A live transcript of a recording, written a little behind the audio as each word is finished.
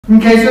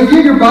Okay, so if you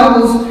have your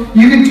Bibles,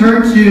 you can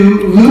turn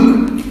to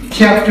Luke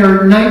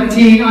chapter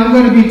 19. I'm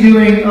going to be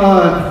doing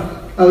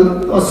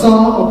a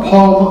Psalm of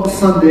Palm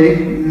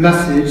Sunday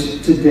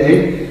message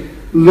today.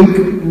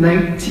 Luke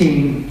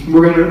 19.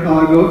 We're going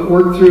to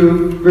work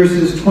through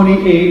verses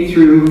 28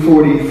 through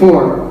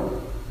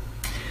 44.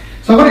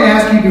 So I want to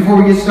ask you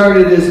before we get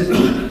started is,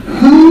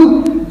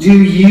 who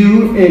do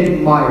you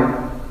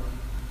admire?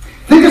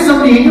 Think of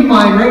somebody in your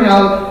mind right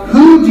now.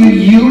 Who do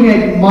you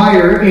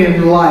admire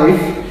in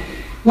life?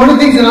 One of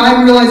the things that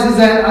I realize is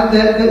that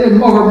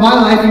over my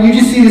life, and you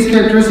just see this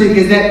characteristic,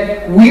 is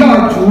that we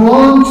are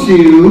drawn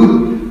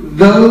to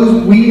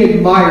those we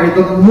admire.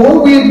 The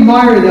more we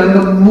admire them,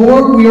 the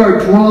more we are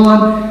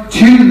drawn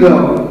to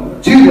them.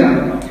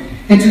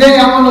 And today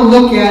I want to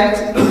look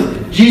at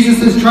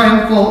Jesus'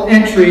 triumphal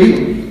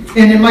entry.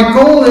 And my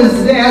goal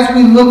is, as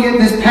we look at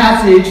this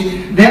passage,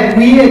 that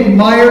we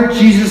admire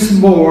Jesus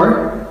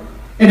more.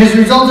 And as a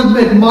result of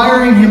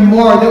admiring Him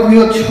more, that we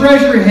will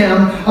treasure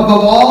Him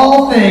above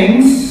all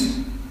things,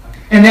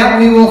 and that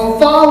we will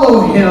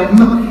follow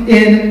Him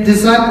in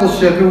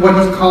discipleship and what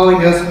He's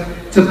calling us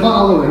to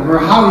follow Him, or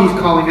how He's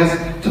calling us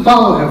to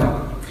follow Him.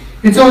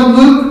 And so in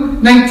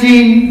Luke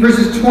 19,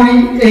 verses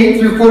 28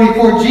 through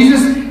 44,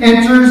 Jesus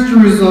enters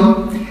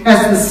Jerusalem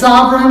as the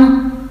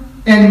sovereign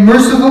and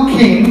merciful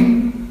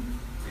King.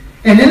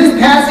 And in this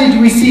passage,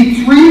 we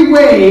see three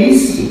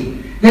ways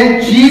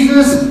that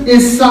Jesus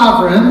is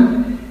sovereign,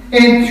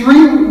 and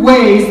three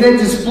ways that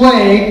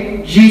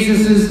display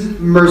Jesus'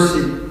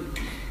 mercy.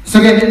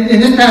 So again, in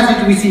this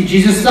passage we see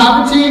Jesus'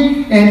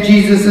 sovereignty and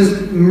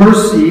Jesus'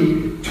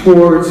 mercy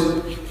towards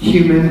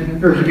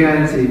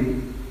humanity.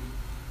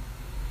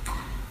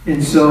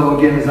 And so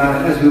again,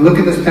 as we look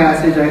at this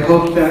passage, I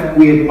hope that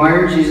we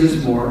admire Jesus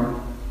more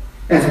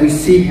as we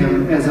see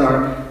Him as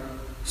our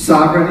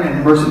sovereign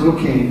and merciful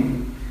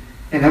King,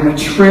 and that we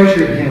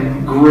treasure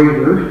Him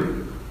greater.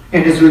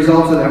 And as a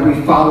result of that, we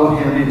follow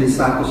Him in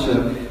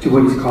discipleship to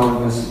what He's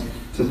calling us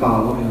to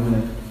follow Him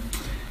in.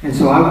 And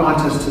so I want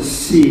us to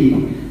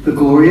see the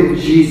glory of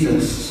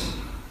Jesus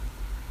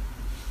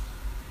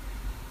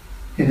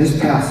in this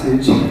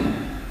passage,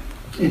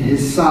 in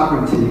His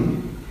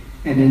sovereignty,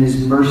 and in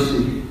His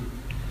mercy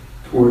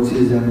towards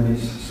His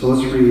enemies. So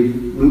let's read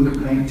Luke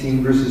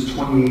 19, verses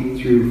 28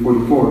 through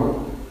 44.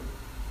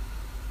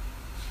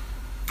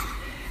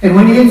 And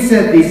when He had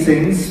said these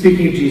things,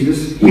 speaking of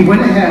Jesus, He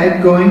went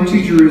ahead, going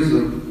to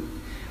Jerusalem.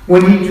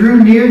 When He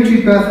drew near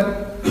to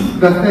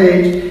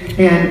Bethphage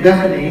and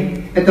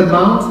Bethany, at the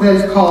mount that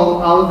is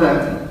called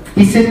Olivet,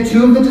 He sent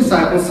two of the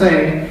disciples,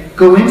 saying,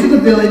 "Go into the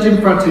village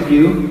in front of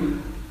you,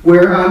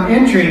 where on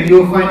entering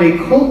you will find a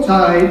colt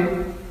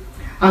tied,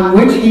 on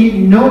which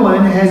no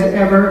one has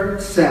ever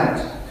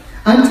sat.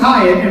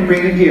 Untie it and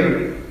bring it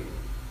here.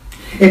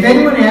 If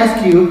anyone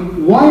asks you,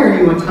 'Why are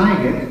you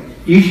untying it?'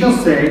 you shall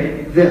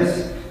say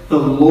this: 'The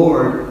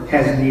Lord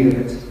has need of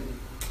it.'"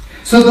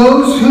 So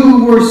those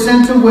who were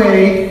sent went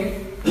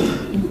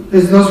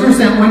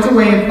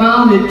away and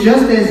found it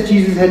just as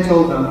Jesus had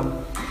told them.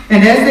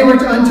 And as they were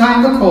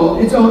untying the colt,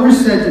 its owner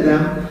said to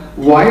them,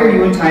 "Why are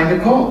you untying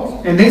the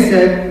colt?" And they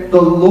said,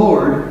 "The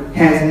Lord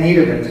has need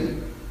of it."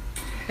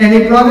 And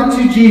they brought it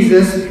to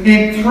Jesus,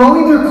 and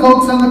throwing their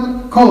cloaks on the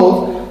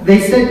colt, they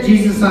set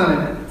Jesus on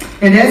it.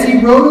 And as He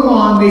rode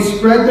along, they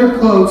spread their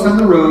cloaks on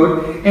the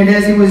road. And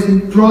as He was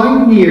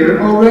drawing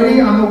near,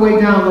 already on the way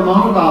down the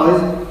Mount of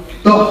Olives,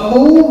 the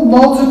whole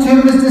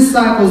multitude of His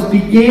disciples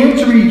began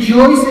to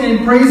rejoice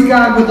and praise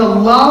God with a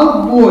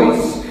loud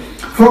voice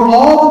for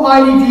all the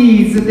mighty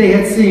deeds that they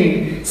had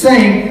seen,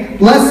 saying,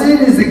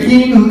 "Blessed is the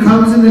King who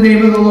comes in the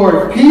name of the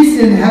Lord. Peace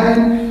in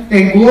heaven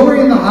and glory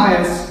in the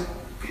highest."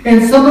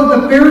 And some of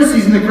the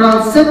Pharisees in the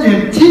crowd said to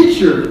Him,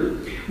 "Teacher,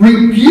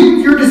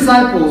 rebuke your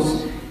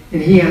disciples."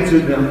 And He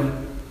answered them,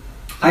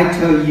 "I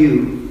tell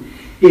you,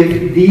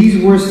 if these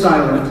were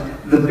silent,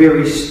 the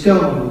very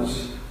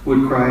stones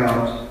would cry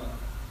out."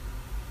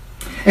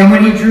 And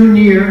when He drew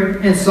near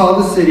and saw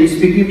the city,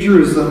 speaking of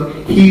Jerusalem,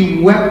 He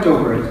wept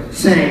over it,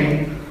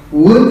 saying,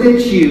 "Would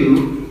that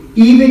you,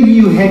 even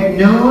you, had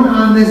known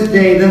on this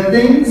day the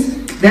things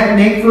that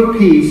make for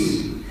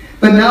peace,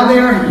 but now they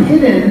are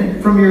hidden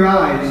from your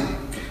eyes.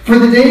 For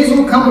the days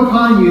will come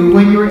upon you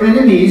when your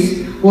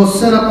enemies will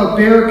set up a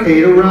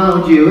barricade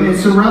around you and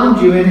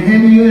surround you and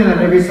hem you in on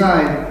every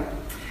side,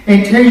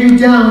 and tear you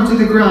down to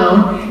the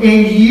ground,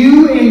 and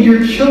you and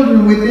your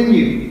children within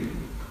you.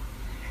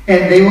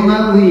 And they will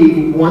not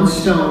leave one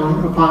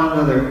stone upon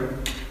another,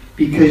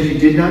 because you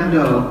did not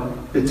know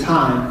the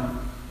time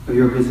of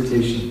your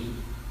visitation."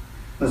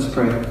 Let's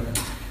pray.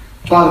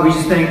 Father, we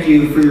just thank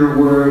You for Your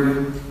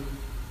word.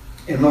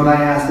 And Lord, I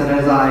ask that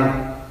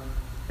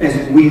as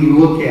we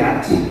look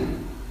at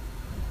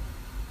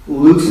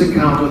Luke's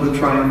account of the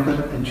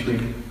triumphant entry,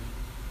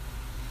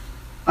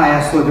 I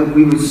ask, Lord, that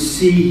we would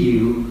see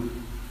You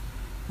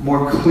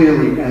more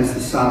clearly as the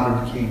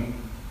sovereign King.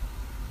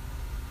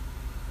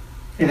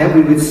 And that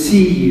we would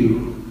see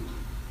You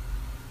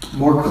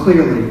more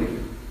clearly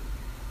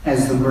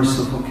as the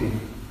merciful King.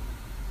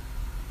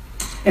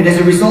 And as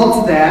a result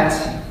of that,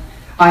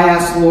 I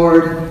ask,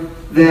 Lord,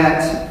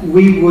 that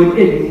we would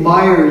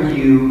admire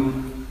you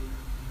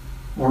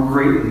more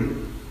greatly.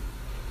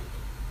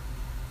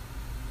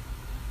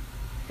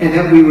 And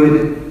that we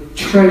would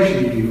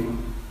treasure you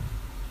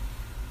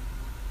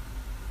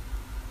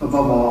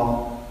above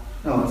all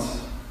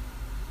else.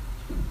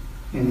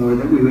 And Lord,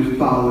 that we would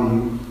follow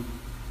you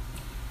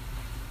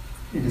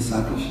in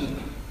discipleship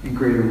in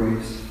greater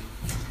ways.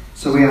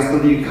 So we ask,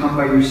 Lord, that you come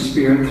by your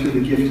Spirit through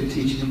the gift of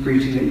teaching and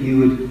preaching, that you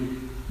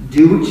would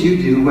do what you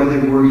do, whether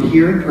we're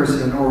here in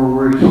person or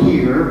we're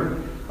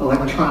here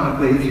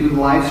electronically through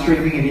live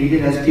streaming, and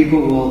even as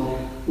people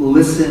will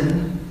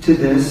listen to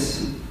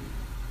this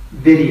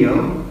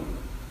video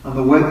on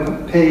the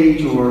web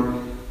page or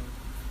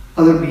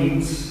other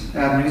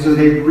avenues, or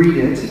they read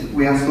it.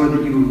 We ask, Lord,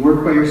 that you would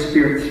work by your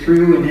Spirit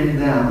through and in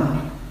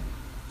them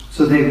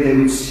so they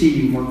would see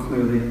you more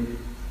clearly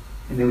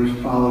and they would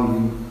follow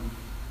you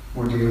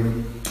more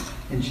dearly.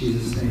 In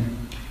Jesus' name,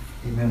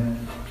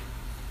 amen.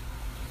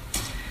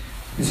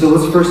 And so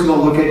let's first of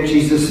all look at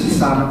Jesus'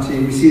 sovereignty.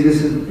 We see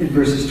this in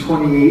verses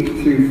 28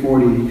 through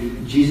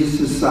 40.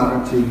 Jesus'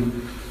 sovereignty.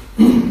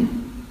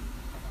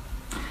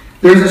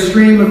 There's a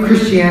stream of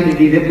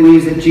Christianity that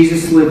believes that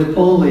Jesus lived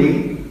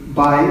only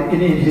in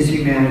his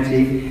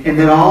humanity, and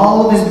that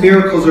all of his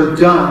miracles are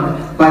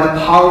done by the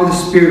power of the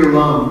Spirit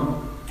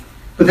alone.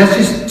 But that's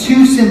just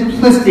too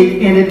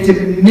simplistic, and it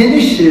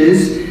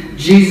diminishes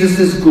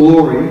Jesus'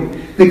 glory.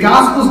 The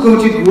Gospels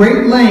go to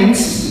great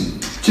lengths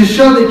to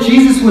show that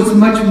Jesus was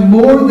much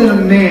more than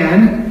a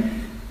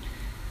man.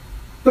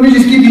 Let me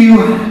just give you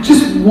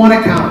just one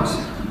account.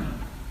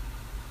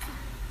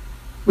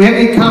 We have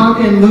an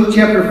account in Luke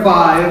chapter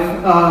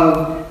 5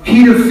 of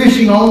Peter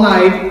fishing all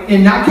night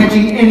and not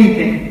catching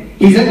anything.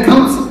 He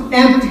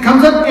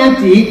comes up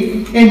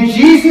empty, and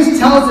Jesus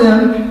tells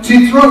him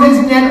to throw his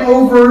net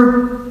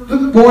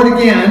overboard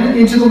again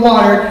into the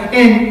water.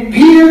 And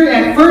Peter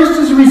at first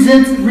is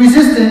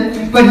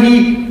resistant, but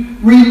he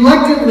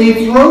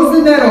reluctantly throws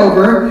the net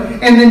over,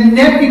 and the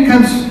net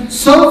becomes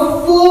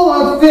so full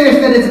of fish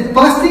that it's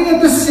busting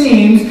at the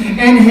seams,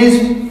 and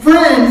his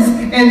friends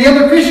and the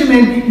other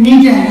fishermen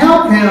need to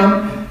help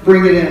him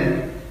bring it in.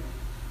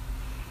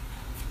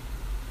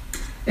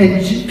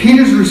 And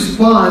Peter's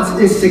response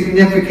is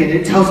significant.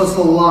 It tells us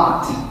a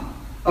lot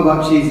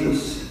about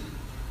Jesus.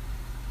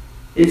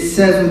 It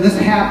says when this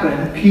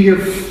happened, Peter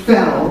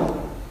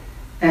fell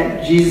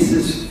at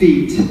Jesus'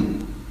 feet.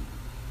 And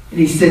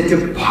he said,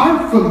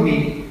 "Depart from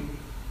me,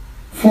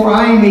 for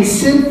I am a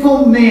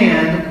sinful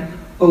man,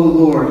 O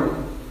Lord."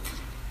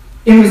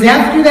 It was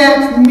after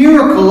that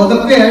miracle of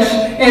the fish,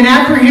 and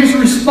after his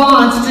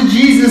response to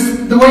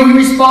Jesus, the way he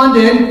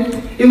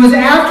responded, it was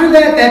after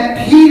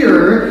that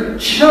Peter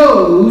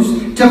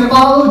chose to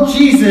follow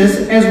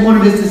Jesus as one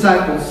of his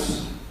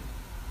disciples.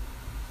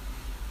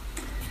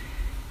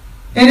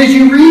 And as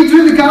you read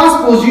through the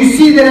Gospels, you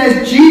see that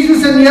as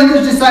Jesus and the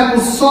other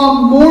disciples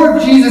saw more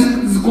of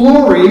Jesus'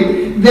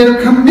 glory,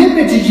 their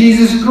commitment to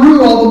Jesus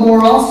grew all the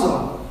more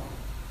also.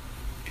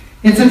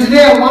 And so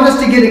today I want us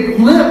to get a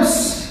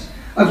glimpse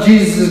of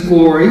Jesus'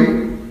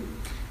 glory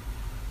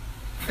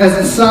as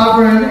the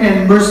sovereign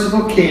and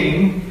merciful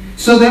King,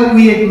 so that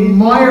we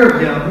admire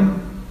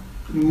him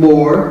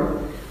more,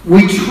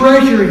 we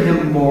treasure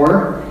him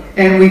more,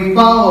 and we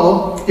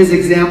follow his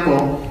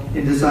example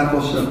in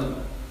discipleship.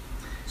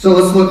 So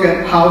let's look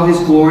at how his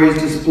glory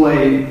is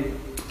displayed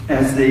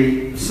as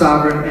the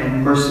sovereign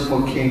and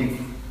merciful King.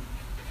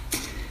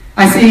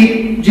 I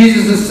see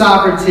Jesus'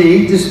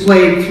 sovereignty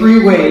displayed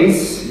three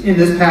ways in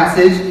this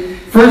passage.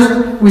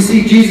 First, we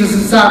see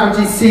Jesus'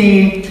 sovereignty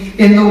seen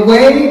in the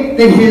way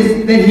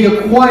that he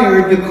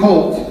acquired the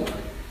colt.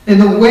 In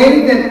the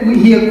way that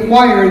he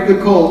acquired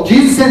the colt.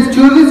 Jesus sends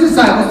two of his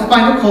disciples to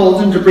find a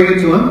colt and to bring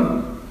it to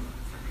him.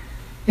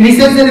 And he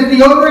says that if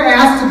the owner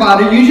asks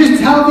about it, you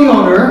just tell the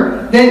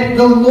owner that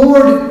the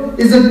Lord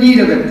is in need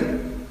of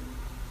it.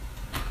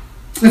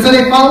 And so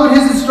they followed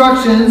his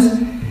instructions,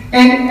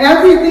 and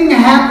everything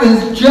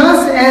happens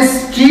just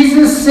as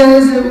Jesus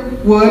says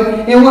it would.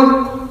 And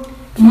what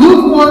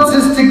Luke wants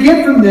us to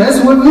get from this,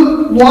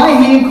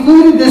 why he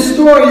included this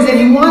story, is that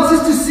he wants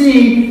us to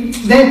see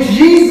that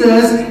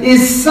Jesus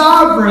is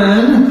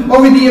sovereign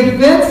over the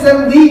events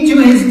that lead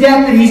to his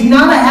death, that he's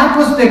not a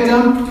hapless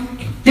victim.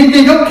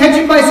 They don't catch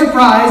him by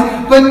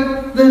surprise,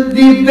 but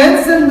the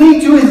events that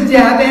lead to his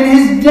death, and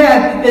his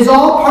death is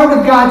all part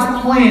of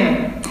God's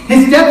plan.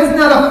 His death is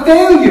not a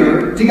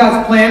failure to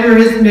God's plan or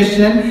his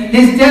mission.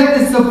 His death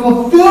is the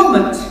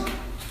fulfillment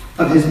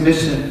of his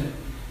mission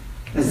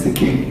as the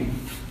King.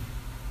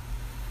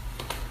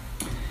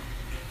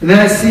 And then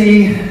I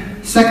see,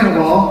 second of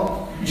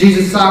all,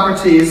 Jesus'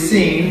 sovereignty is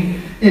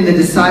seen in the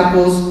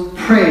disciples'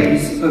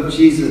 praise of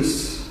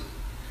Jesus.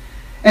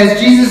 As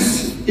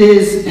Jesus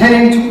is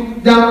heading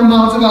down the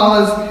Mount of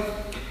Olives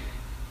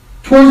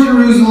towards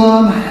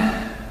Jerusalem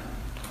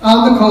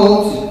on the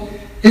colt,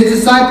 his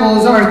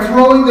disciples are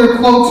throwing their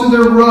cloaks or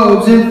their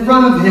robes in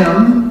front of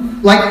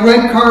him like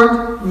red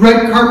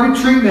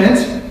carpet treatment.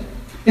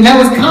 And that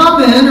was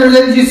common, or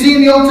that you see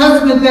in the Old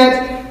Testament,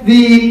 that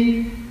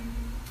the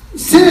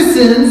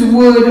citizens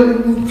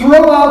would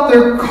throw out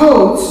their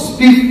coats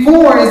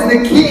before as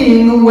the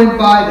king went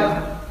by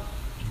them.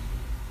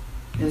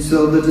 And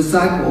so the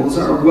disciples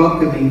are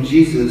welcoming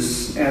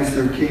Jesus as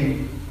their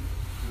king.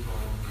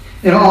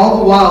 And all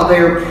the while they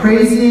are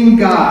praising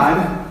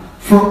God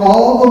for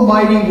all the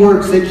mighty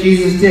works that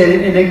Jesus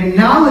did and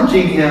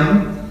acknowledging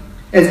him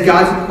as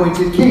God's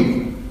appointed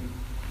king.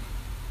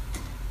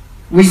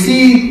 We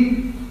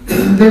see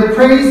they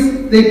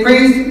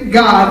praise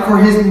God for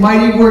his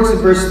mighty works in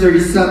verse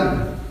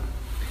 37.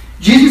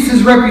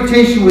 Jesus'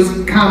 reputation was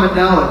common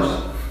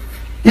knowledge.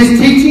 His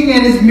teaching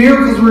and his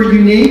miracles were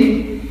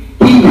unique.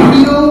 He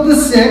healed the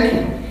sick.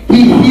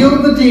 He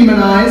healed the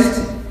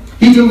demonized.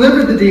 He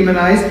delivered the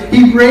demonized.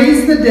 He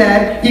raised the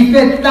dead. He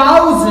fed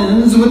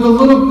thousands with a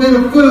little bit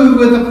of food,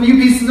 with a few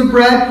pieces of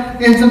bread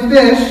and some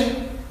fish.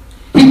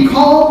 He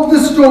calmed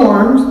the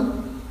storms.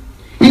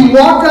 He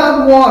walked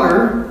on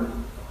water.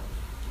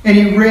 And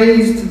he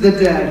raised the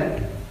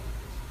dead.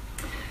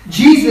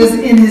 Jesus,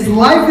 in his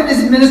life and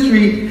his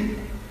ministry,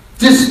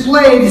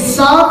 displayed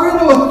sovereign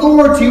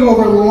authority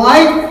over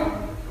life,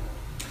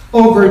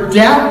 over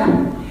death,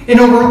 and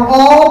over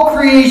all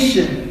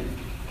creation.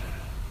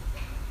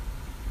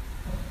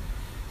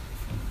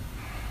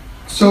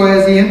 So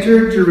as he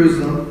entered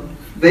Jerusalem,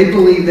 they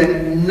believed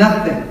that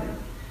nothing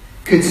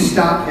could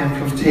stop him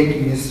from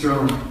taking his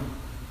throne.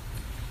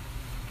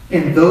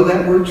 And though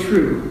that were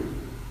true,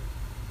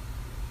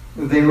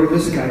 they were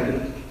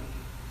misguided.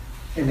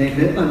 And they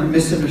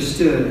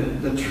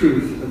misunderstood the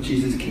truth of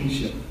Jesus'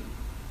 kingship.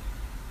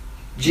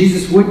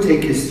 Jesus would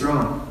take his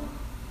throne.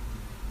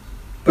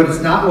 But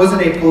it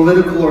wasn't a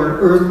political or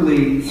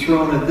earthly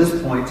throne at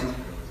this point.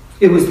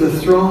 It was the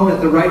throne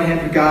at the right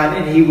hand of God,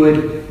 and he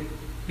would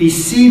be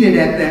seated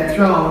at that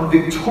throne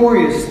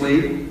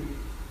victoriously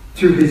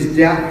through his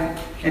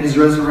death and his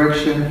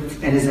resurrection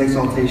and his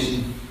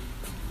exaltation.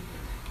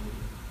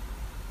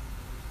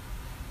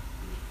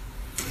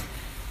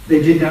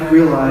 They did not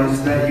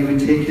realize that he would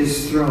take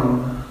his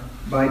throne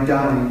by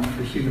dying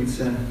for human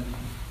sin.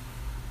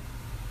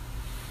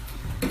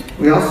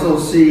 We also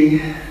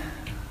see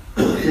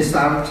his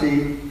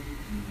sovereignty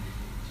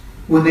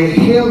when they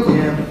hailed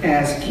him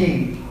as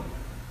king.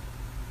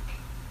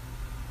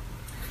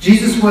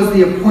 Jesus was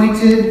the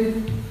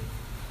appointed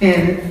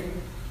and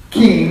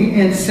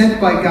king and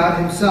sent by God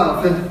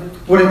himself. And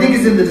what I think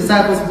is in the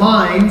disciples'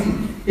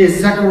 mind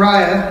is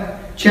Zechariah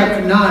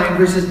chapter 9,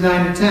 verses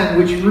 9 to 10,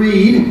 which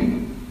read,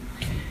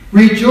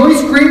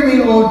 "Rejoice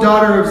greatly, O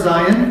daughter of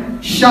Zion.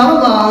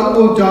 Shout aloud,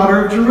 O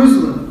daughter of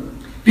Jerusalem.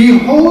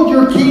 Behold,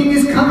 your king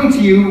is coming to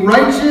you.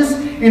 Righteous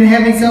and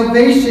having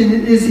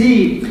salvation is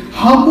he.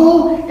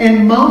 Humble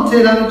and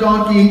mounted on a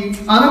donkey,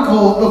 on a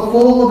colt, the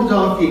foal of a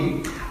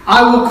donkey.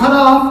 I will cut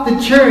off the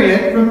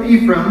chariot from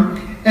Ephraim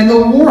and the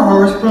war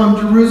horse from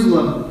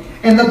Jerusalem.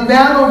 And the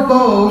battle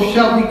bow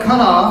shall be cut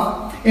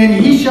off, and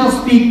he shall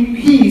speak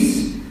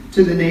peace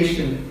to the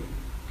nation.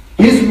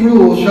 His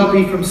rule shall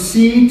be from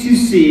sea to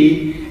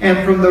sea,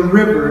 and from the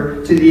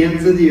river to the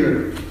ends of the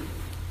earth."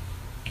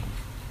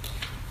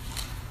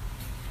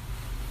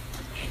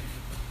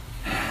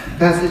 The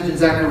passage in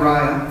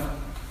Zechariah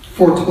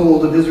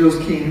foretold of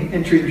Israel's king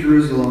entering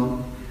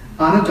Jerusalem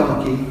on a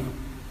donkey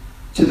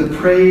to the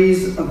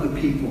praise of the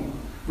people,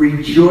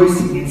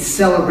 rejoicing and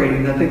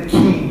celebrating that the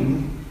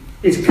king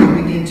is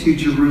coming into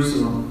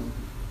Jerusalem.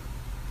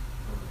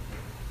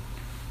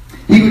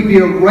 He would be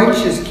a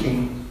righteous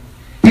king.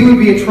 He would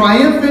be a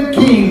triumphant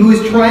king who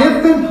is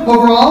triumphant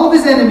over all of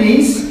his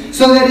enemies,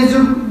 so that his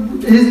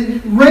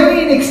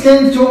reign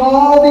extends to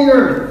all the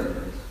earth.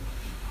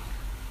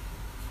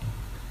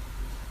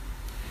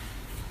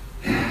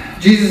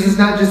 Jesus is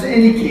not just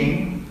any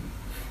king,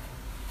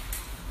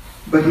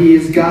 but he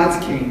is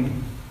God's king,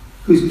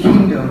 whose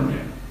kingdom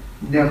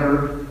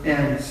never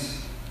ends.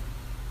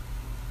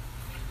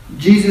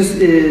 Jesus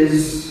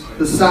is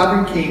the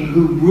sovereign king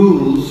who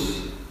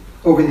rules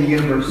over the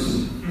universe.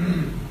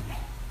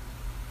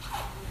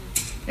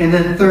 And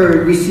then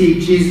third, we see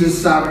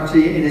Jesus'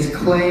 sovereignty in his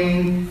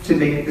claim to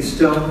make the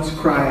stones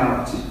cry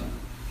out.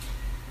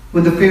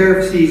 When the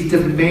Pharisees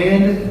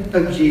demanded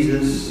of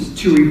Jesus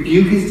to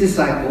rebuke his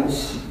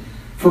disciples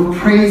for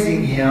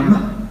praising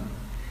him,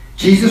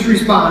 Jesus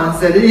responds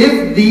that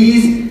if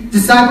these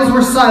disciples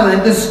were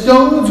silent, the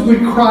stones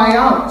would cry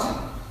out.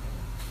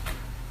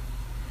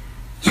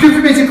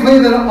 Scripture makes it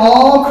clear that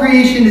all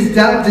creation is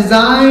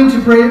designed to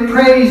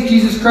praise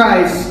Jesus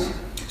Christ.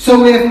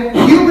 So if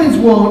humans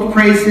won't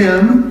praise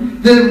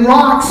him, the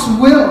rocks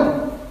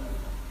will.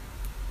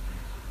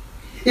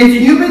 If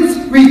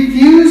humans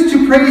refuse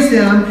to praise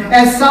him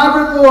as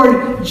sovereign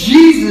Lord,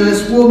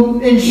 Jesus will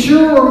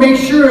ensure or make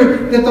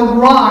sure that the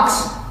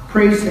rocks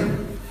praise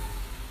him.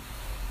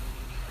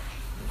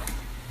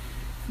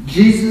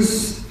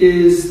 Jesus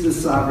is the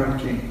sovereign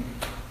king.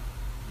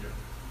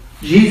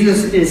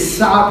 Jesus is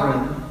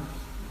sovereign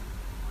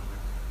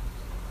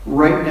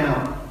right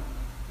now.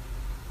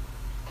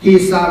 He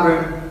is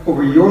sovereign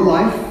over your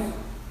life,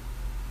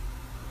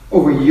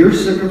 over your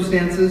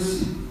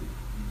circumstances,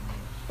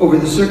 over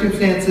the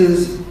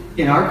circumstances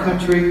in our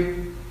country,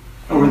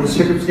 over the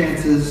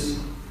circumstances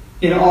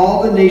in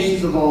all the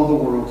nations of all the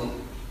world.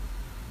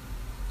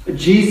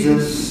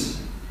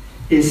 Jesus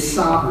is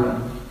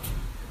sovereign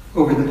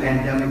over the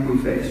pandemic we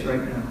face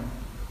right now.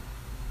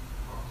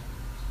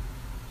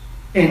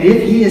 And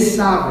if he is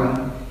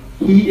sovereign,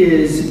 he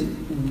is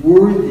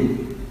worthy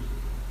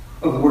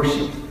of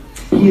worship.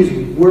 He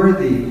is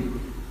worthy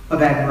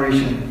of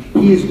admiration.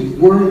 He is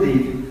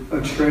worthy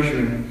of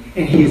treasuring.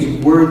 And he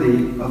is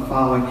worthy of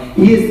following.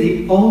 He is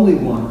the only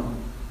one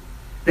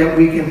that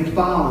we can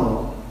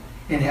follow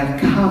and have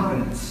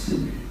confidence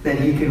that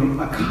he can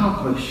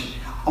accomplish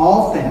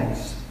all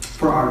things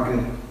for our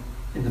good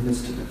in the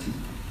midst of it.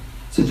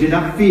 So do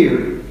not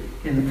fear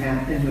in the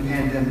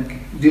pandemic.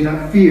 Do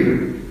not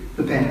fear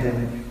the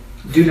pandemic.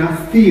 Do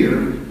not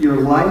fear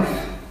your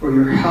life or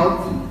your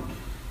health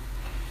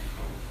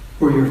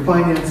or your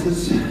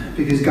finances,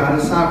 because God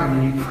is sovereign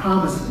and he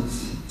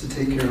promises to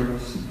take care of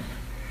us.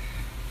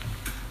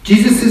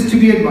 Jesus is to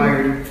be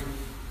admired.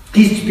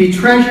 He's to be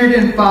treasured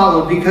and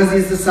followed because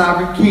he's the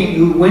sovereign king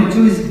who went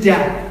to his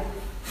death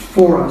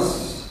for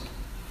us.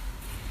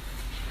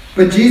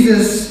 But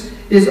Jesus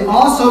is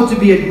also to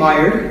be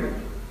admired,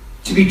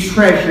 to be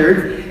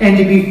treasured, and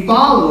to be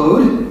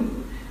followed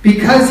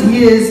because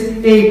he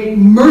is a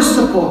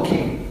merciful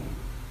king.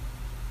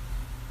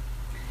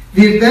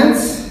 The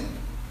events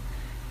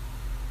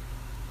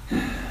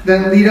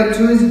that lead up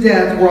to his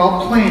death were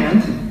all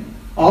planned,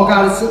 all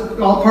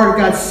part of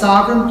God's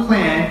sovereign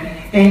plan,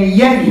 and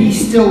yet he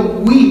still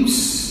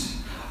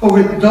weeps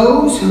over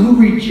those who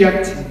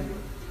reject him.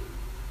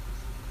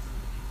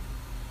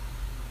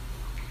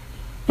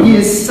 He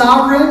is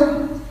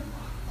sovereign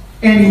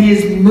and he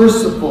is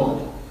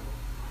merciful.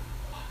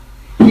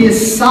 He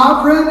is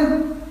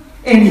sovereign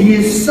and he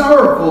is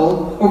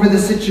sorrowful over the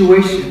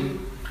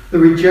situation,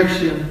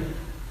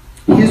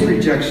 his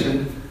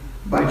rejection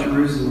by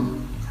Jerusalem.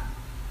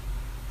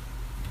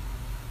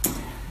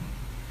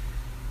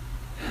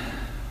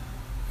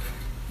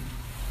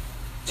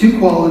 Two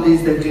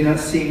qualities that do not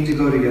seem to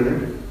go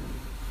together,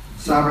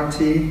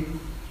 sovereignty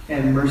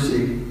and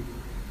mercy,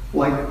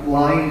 like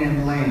lion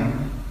and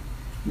lamb,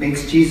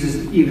 makes Jesus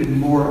even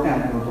more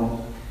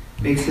admirable,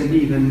 makes him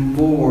even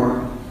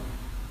more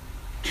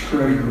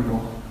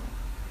treasurable,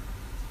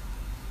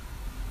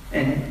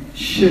 and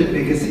should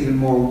make us even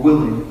more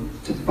willing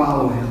to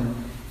follow him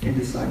in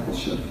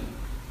discipleship.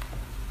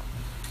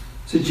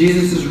 So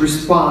Jesus'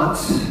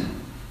 response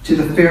to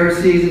the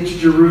Pharisees and to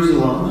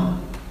Jerusalem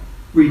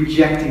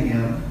rejecting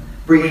him,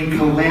 bringing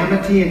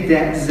calamity and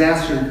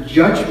disaster,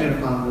 judgment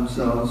upon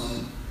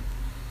themselves,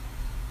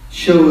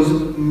 shows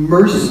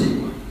mercy.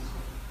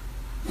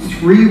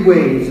 3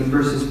 ways in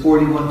verses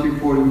 41 through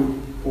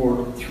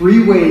 44.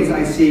 3 ways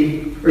I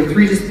see, or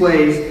 3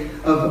 displays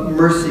of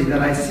mercy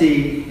that I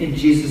see in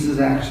Jesus'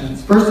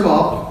 actions. First of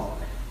all,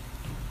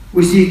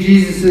 we see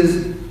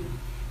Jesus'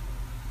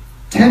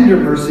 tender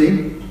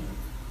mercy.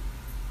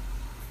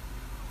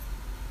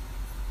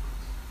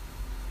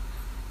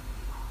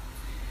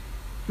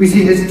 We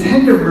see his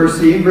tender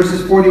mercy in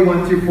verses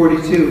 41 through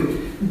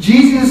 42.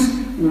 Jesus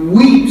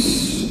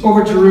weeps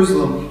over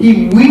Jerusalem.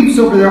 He weeps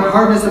over their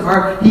hardness of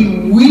heart.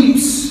 He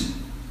weeps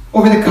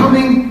over the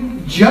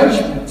coming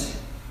judgment,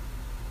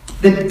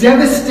 the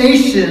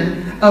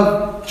devastation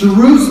of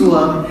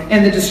Jerusalem,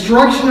 and the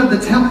destruction of the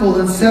temple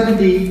in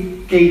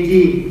 70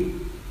 AD.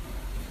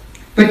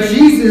 But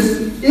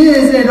Jesus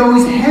is and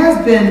always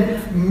has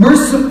been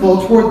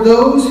merciful toward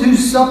those who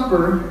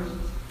suffer.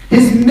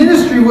 His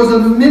ministry was a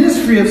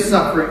ministry of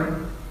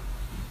suffering.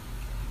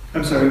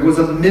 It was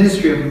a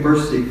ministry of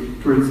mercy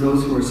towards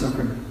those who are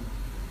suffering.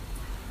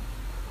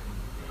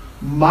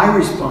 My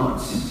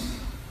response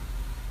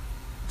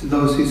to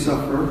those who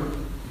suffer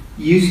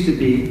used to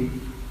be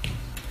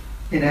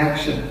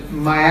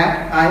inaction.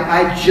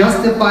 I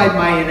justified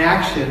my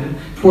inaction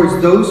towards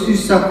those who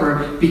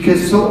suffer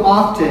because so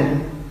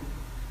often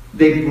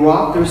they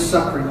brought their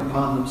suffering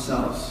upon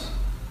themselves.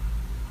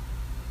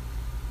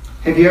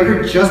 Have you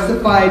ever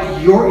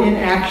justified your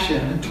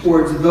inaction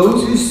towards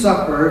those who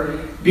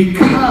suffer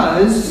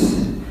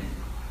because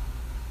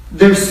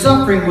their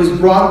suffering was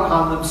brought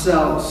upon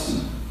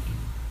themselves?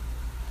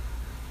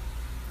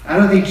 I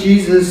don't think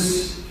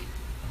Jesus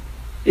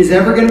is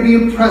ever going to be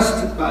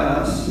impressed by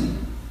us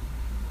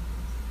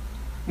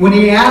when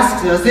he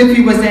asks us, if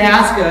he was to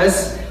ask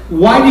us,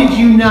 why did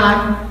you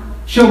not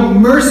show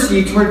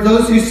mercy toward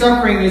those who are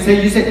suffering? And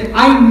you say,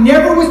 I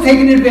never was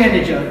taken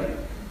advantage of.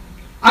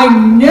 I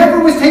never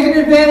was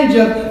taken advantage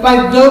of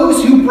by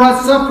those who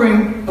brought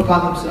suffering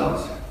upon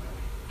themselves.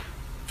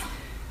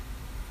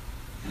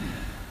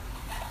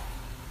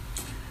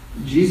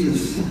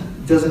 Jesus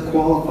doesn't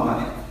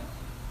qualify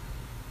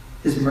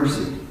his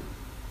mercy.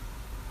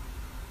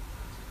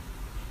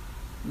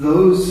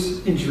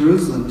 Those in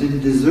Jerusalem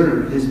didn't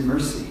deserve his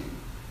mercy.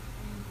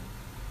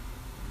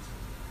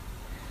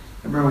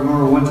 I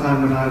remember one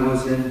time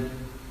when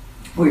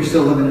we were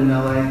still living in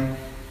LA,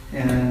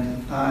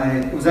 and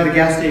I was at a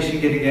gas station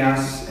getting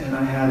gas, and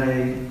I had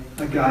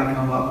a guy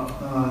come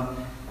up,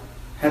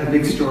 had a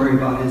big story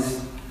about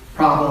his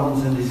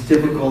problems and his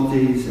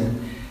difficulties,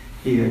 and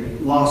He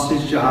had lost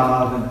his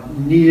job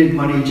and needed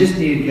money. He just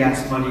needed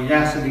gas money. He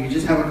asked if he could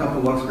just have a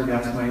couple bucks for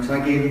gas money. So I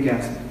gave him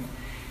gas money.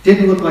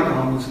 Didn't look like a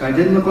homeless guy.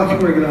 Didn't look like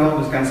a regular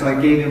homeless guy. So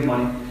I gave him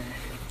money.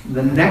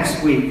 The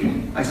next week,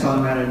 I saw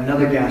him at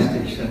another gas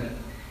station.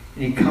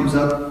 And he comes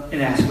up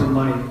and asks for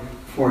money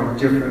for a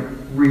different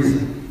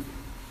reason.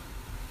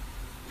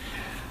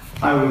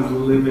 I was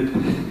livid.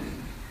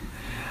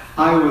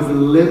 I was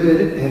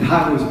livid and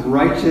I was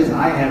righteous.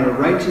 I had a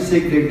righteous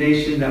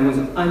indignation that was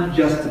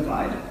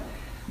unjustified.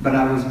 But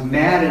I was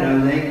mad and I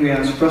was angry. I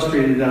was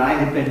frustrated that I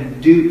had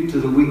been duped to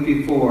the week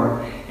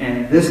before.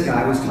 And this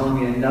guy was telling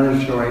me another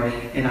story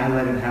and I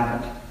let him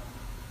have it.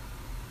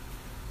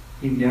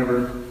 He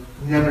never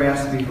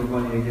asked me for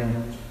money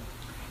again.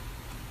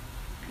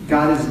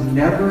 God is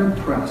never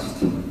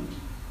impressed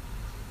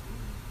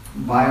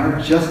by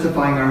our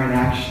justifying our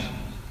inaction.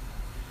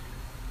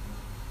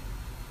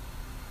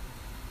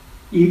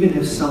 Even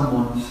if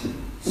someone's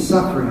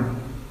suffering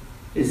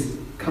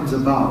comes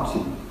about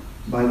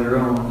by their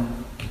own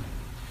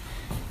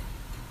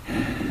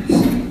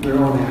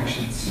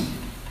actions.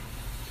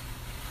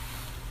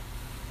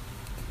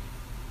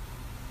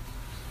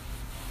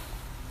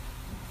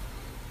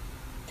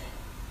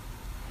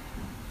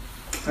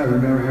 I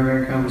remember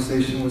having a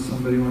conversation with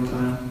somebody one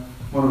time,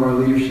 one of our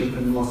leadership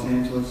in Los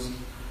Angeles.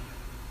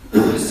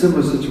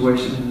 Similar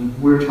situation.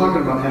 We were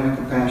talking about having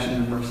compassion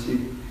and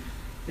mercy.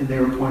 And they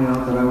were pointing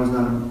out that I was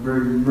not a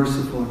very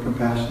merciful or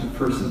compassionate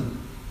person.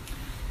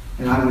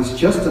 And I was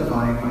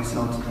justifying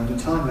myself to them and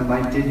telling them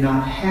I did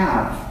not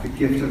have the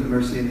gift of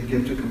mercy and the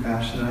gift of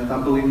compassion. And I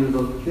thought, believe me,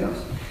 those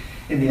gifts.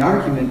 And the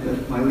argument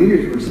that my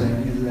leaders were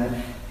saying is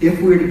that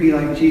if we're to be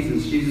like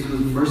Jesus, Jesus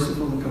was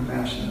merciful and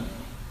compassionate,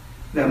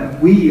 that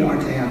we are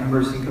to have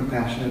mercy and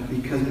compassion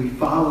because we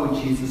follow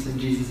Jesus and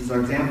Jesus is our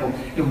example,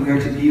 and we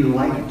are to be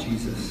like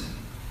Jesus.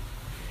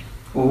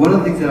 Well, one of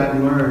the things that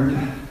I've learned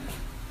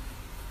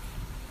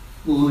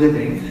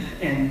living,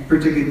 and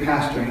particularly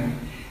pastoring,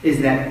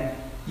 is that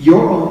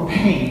your own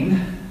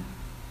pain,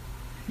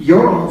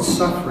 your own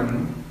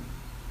suffering,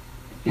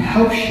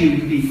 helps you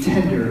to be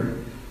tender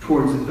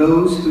towards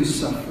those who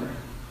suffer.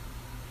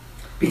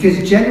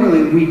 Because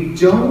generally we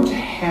don't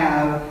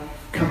have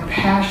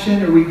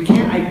compassion, or we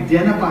can't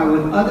identify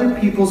with other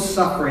people's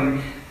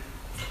suffering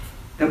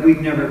that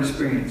we've never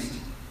experienced.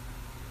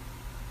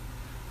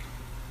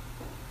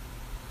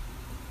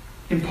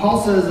 And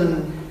Paul says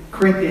in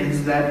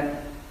Corinthians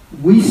that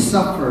we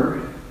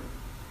suffer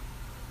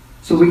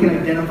so we can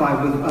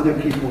identify with other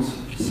people's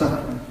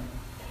suffering.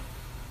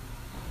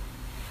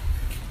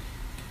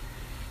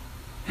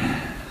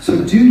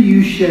 So do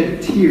you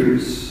shed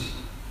tears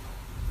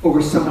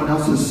over someone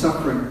else's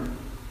suffering?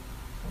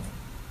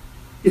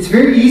 It's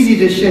very easy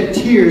to shed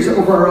tears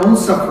over our own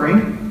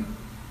suffering,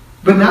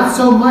 but not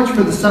so much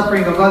for the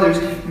suffering of others.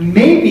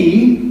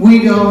 Maybe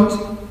we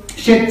don't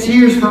shed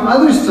tears for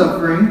others'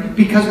 suffering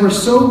because we're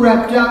so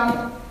wrapped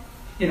up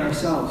in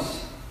ourselves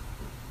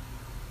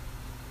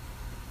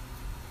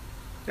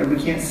that we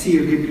can't see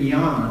or get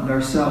beyond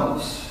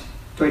ourselves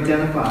to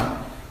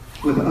identify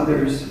with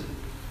others'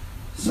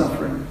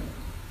 suffering.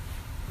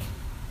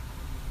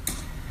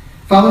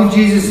 Following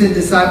Jesus in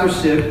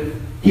discipleship,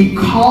 he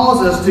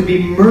calls us to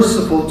be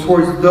merciful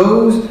towards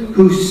those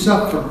who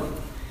suffer.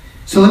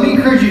 So let me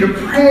encourage you to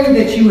pray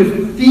that you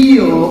would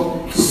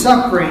feel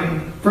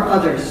suffering for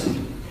others.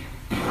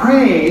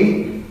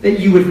 Pray that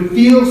you would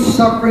feel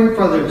suffering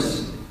for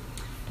others.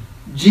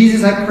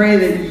 Jesus, I pray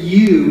that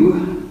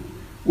you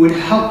would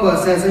help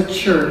us as a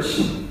church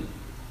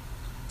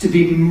to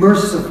be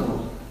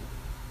merciful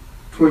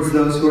towards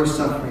those who are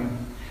suffering,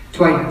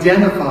 to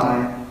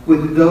identify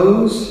with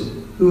those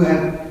who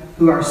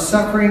are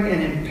suffering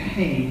and in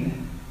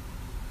pain,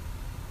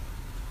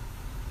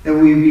 that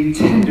we be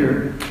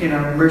tender in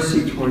our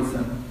mercy towards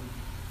them.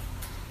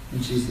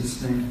 In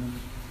Jesus' name.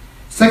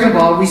 Second of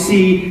all, we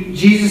see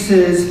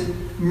Jesus'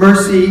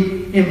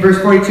 mercy in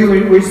verse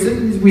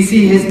 42. We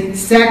see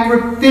his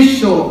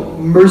sacrificial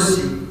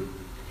mercy.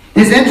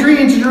 His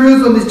entry into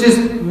Jerusalem is just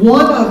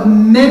one of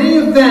many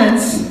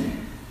events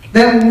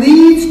that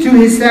leads to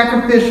his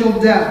sacrificial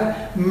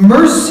death.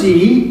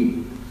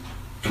 Mercy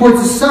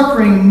towards the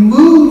suffering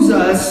moves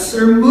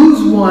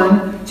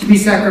one to be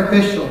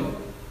sacrificial.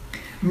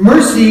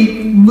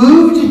 Mercy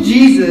moved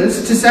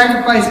Jesus to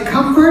sacrifice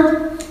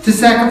comfort, to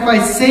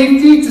sacrifice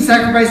safety, to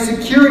sacrifice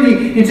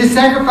security, and to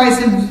sacrifice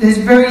his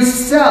very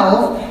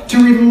self to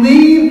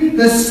relieve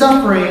the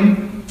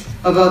suffering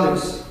of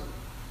others.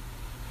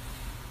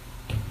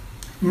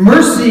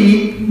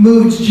 Mercy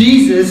moved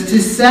Jesus to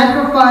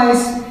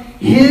sacrifice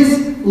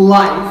his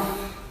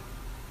life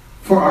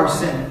for our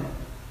sin.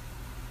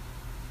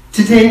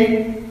 To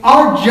take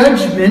our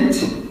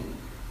judgment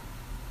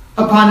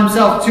upon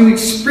himself, to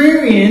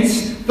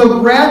experience the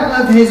wrath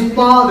of his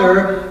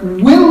Father,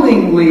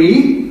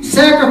 willingly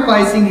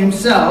sacrificing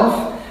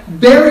himself,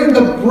 bearing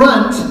the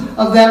brunt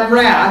of that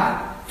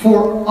wrath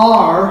for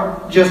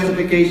our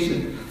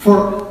justification,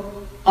 for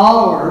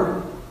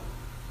our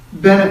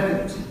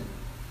benefit,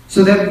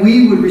 so that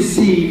we would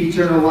receive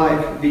eternal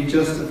life, be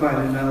justified,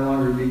 and no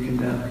longer be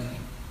condemned.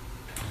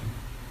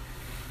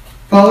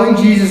 Following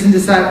Jesus in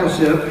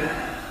discipleship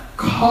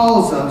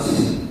calls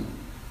us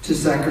to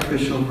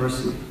sacrificial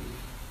mercy.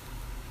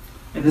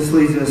 And this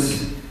leads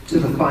us to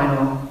the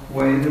final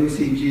way that we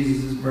see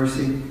Jesus'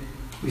 mercy.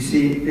 We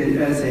see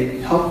it as a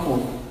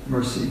helpful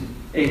mercy.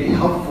 A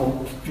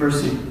helpful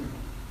mercy.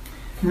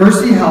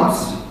 Mercy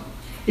helps.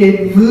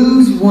 It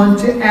moves one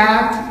to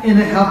act in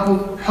a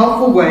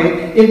helpful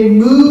way. It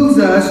moves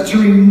us to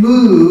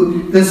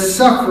remove the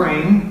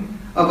suffering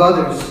of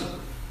others.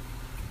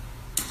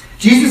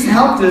 Jesus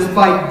helped us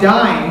by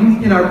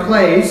dying in our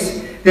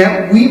place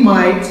that we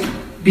might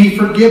be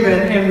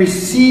forgiven and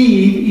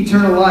receive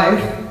eternal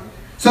life.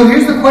 So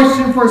here's the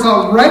question for us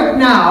all. Right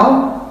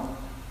now,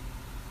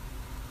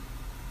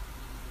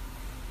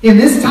 in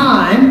this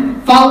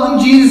time,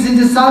 following Jesus in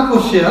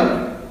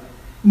discipleship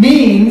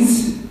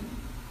means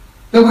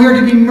that we are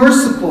to be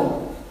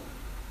merciful.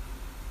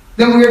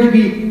 That we are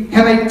to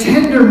have a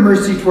tender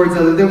mercy towards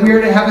others. That we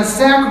are to have a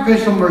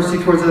sacrificial mercy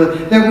towards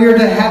others. That we are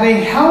to have a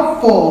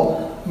helpful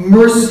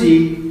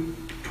mercy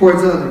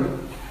towards others.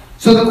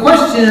 So the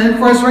question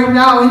for us right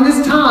now in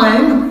this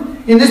time,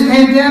 in this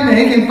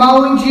pandemic, and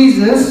following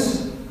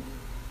Jesus,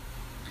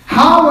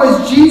 how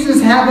does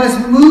Jesus have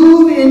us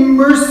move in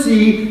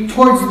mercy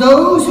towards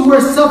those who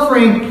are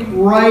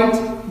suffering right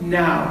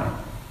now?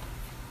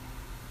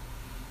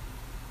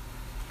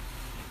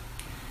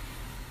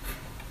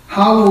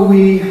 How will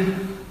we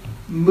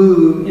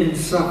move in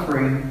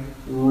suffering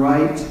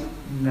right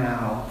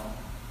now?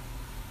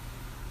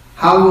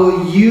 How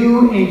will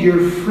you and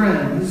your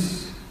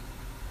friends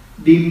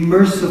be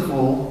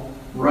merciful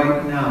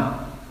right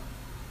now?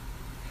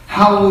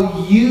 How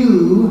will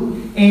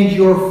you and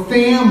your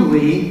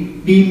family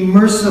be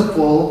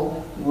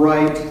merciful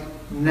right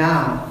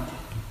now?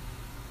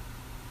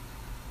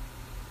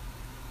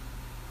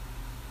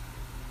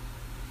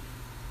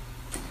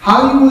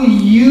 How will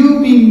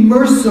you be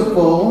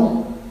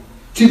merciful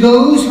to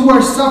those who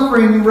are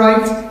suffering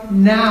right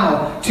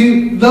now?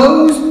 To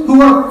those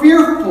who are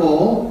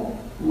fearful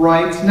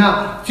right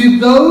now? To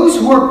those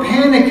who are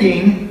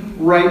panicking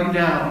right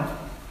now?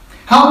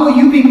 How will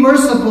you be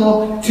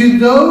merciful to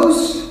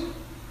those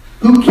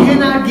who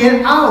cannot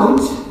get out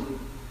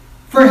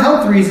for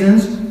health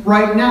reasons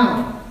right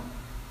now?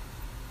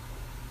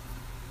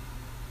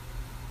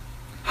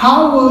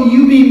 How will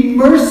you be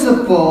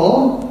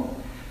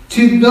merciful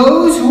to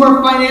those who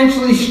are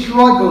financially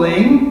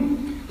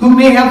struggling, who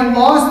may have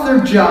lost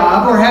their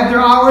job or have their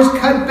hours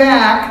cut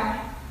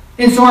back,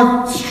 and so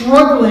are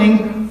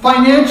struggling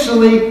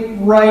financially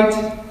right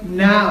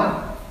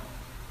now?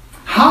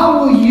 How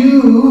will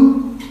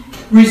you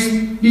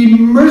be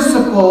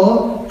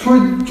merciful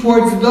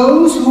towards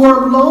those who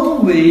are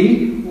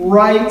lonely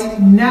right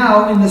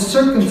now in the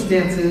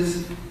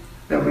circumstances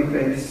that we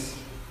face?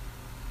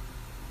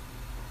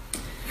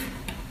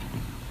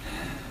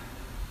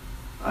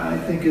 I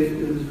think it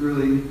is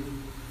really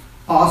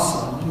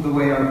awesome the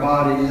way our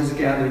body has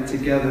gathered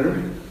together.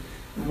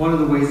 And one of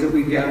the ways that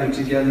we've gathered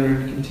together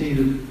and continue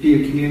to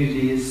be a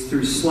community is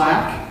through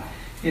Slack.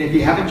 And if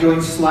you haven't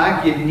joined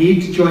Slack, you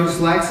need to join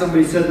Slack.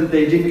 Somebody said that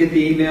they didn't get the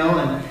email,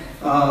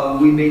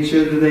 and we made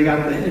sure that they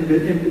got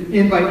the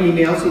invite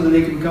email so that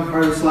they can become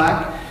part of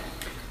Slack.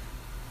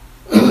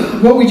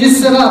 What we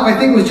just set up, I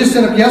think it was just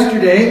set up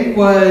yesterday,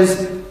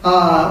 was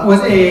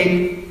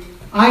a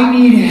I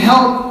Need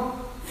Help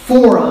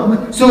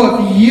forum.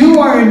 So if you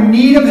are in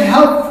need of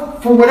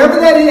help for whatever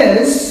that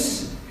is,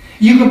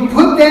 you can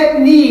put that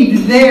need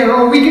there,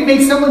 or we can make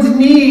someone's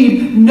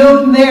need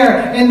known there,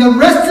 and the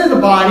rest of the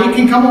body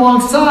can come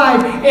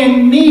alongside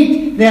and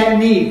meet that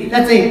need.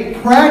 That's a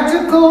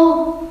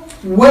practical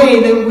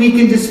way that we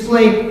can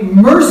display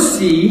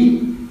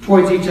mercy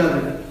towards each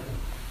other.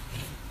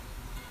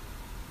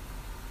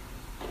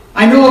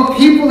 I know of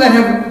people that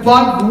have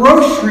bought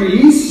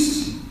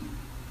groceries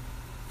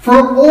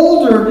for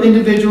older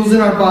individuals in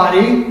our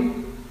body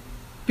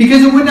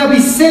because it would not be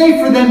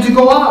safe for them to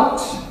go out.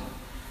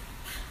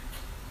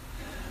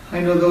 I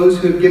know those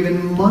who have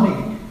given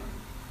money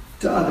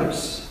to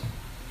others.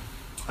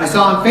 I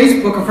saw on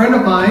Facebook a friend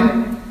of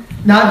mine,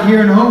 not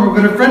here in Homer,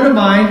 but a friend of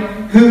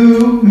mine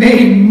who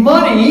made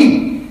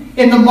money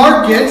in the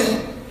market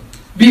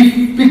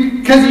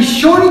because he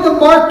shorted the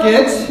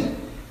market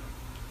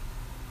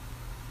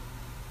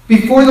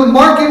before the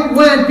market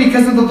went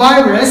because of the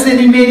virus, and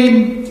he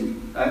made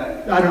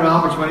I don't know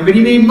how much money, but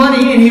he made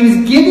money, and he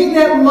was giving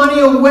that money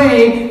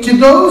away to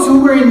those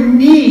who were in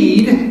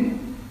need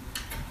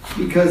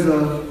because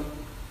of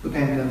the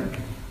pandemic.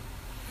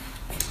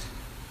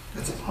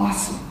 That's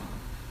awesome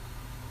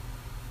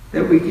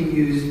that we can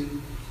use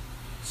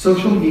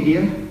social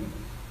media,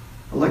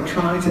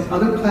 electronics, and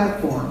other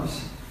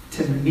platforms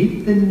to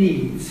meet the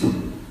needs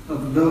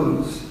of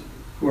those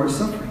who are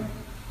suffering.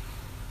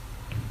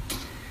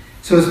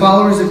 So as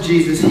followers of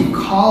Jesus, he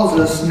calls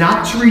us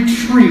not to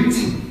retreat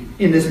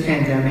in this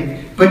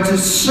pandemic, but to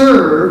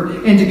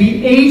serve and to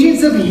be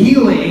agents of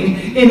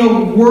healing in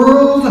a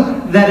world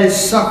that is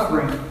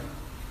suffering.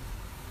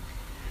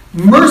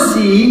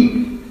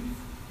 Mercy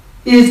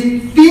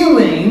is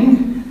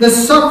feeling the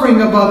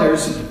suffering of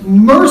others.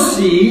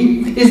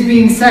 Mercy is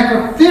being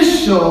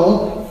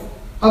sacrificial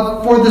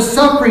for the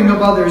suffering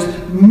of others.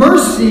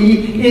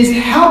 Mercy is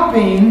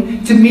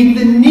helping to meet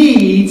the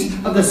needs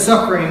of the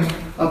suffering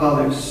of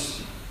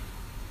others.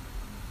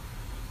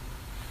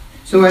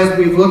 So as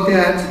we've looked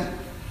at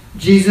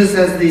Jesus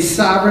as the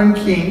sovereign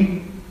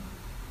King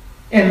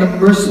and the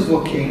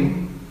merciful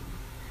King,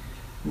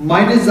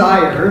 my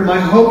desire, my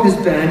hope has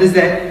been is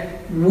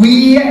that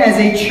we as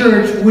a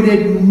church would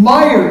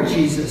admire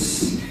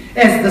Jesus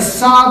as the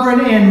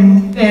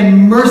sovereign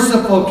and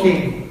merciful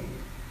King.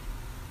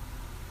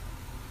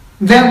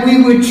 That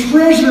we would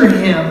treasure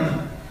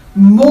him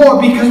more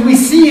because we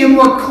see him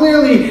more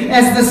clearly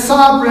as the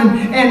sovereign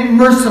and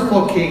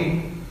merciful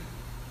King.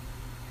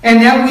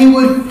 And that we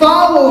would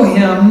follow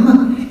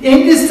him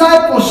in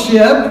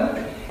discipleship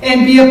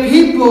and be a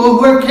people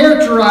who are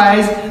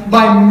characterized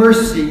by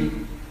mercy.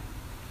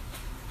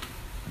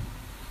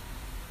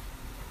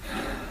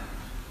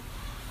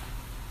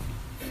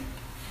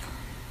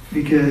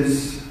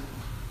 Because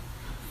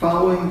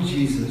following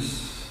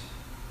Jesus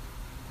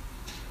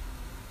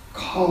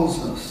calls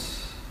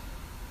us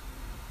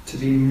to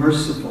be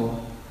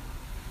merciful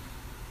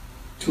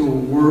to a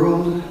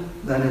world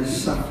that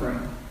is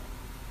suffering.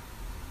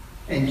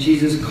 And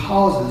Jesus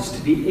calls us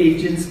to be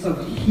agents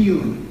of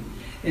healing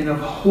and of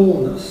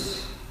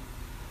wholeness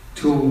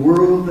to a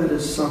world that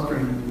is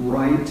suffering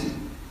right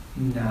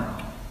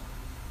now.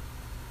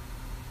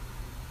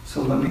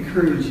 So let me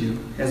encourage you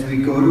as we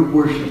go to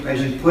worship,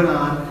 as you put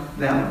on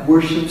that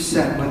worship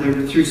set, whether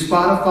through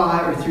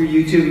Spotify or through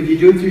YouTube. If you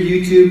do it through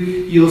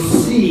YouTube, you'll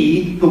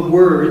see the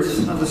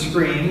words on the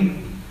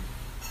screen.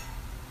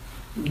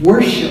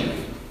 Worship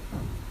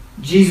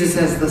Jesus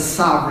as the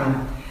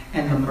sovereign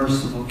and the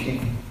merciful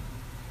King.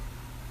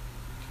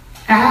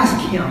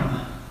 Ask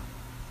him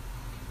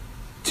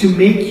to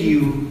make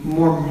you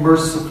more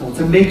merciful,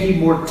 to make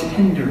you more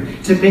tender,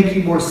 to make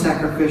you more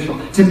sacrificial,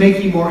 to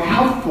make you more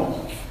helpful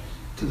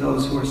to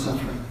those who are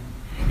suffering.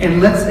 And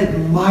let's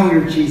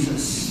admire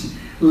Jesus.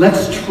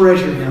 Let's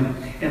treasure him.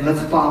 And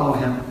let's follow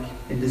him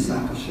in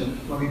discipleship.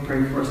 Let me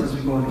pray for us as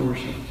we go into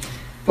worship.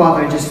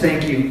 Father, I just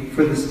thank you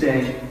for this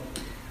day.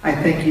 I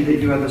thank you that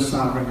you are the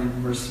sovereign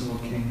and merciful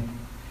King.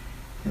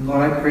 And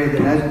Lord, I pray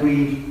that as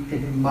we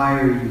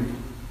admire you,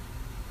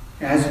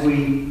 as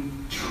we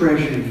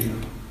treasure you,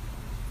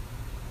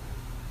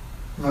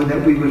 Lord,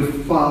 that we would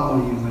follow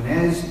you. And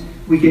as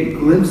we get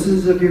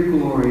glimpses of your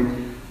glory,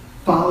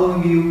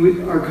 following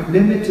you, our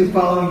commitment to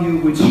following you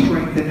would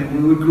strengthen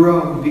and we would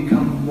grow and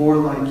become more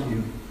like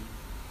you.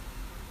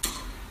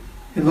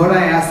 And Lord,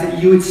 I ask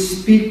that you would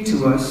speak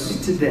to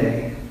us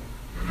today,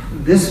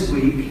 this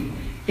week,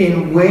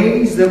 in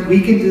ways that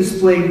we can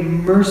display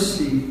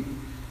mercy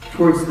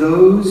towards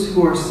those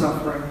who are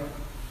suffering.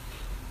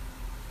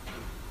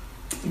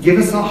 Give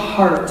us a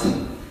heart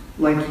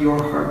like your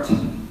heart.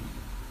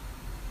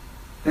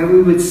 That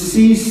we would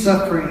see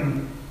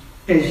suffering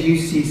as you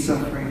see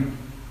suffering.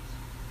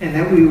 And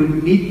that we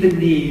would meet the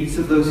needs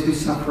of those who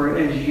suffer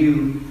as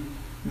you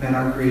met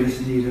our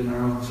greatest need in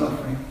our own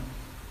suffering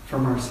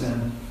from our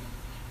sin.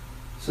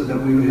 So that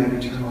we would have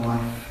eternal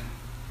life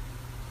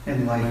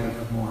and life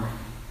evermore.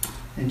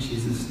 In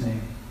Jesus'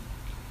 name,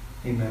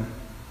 amen.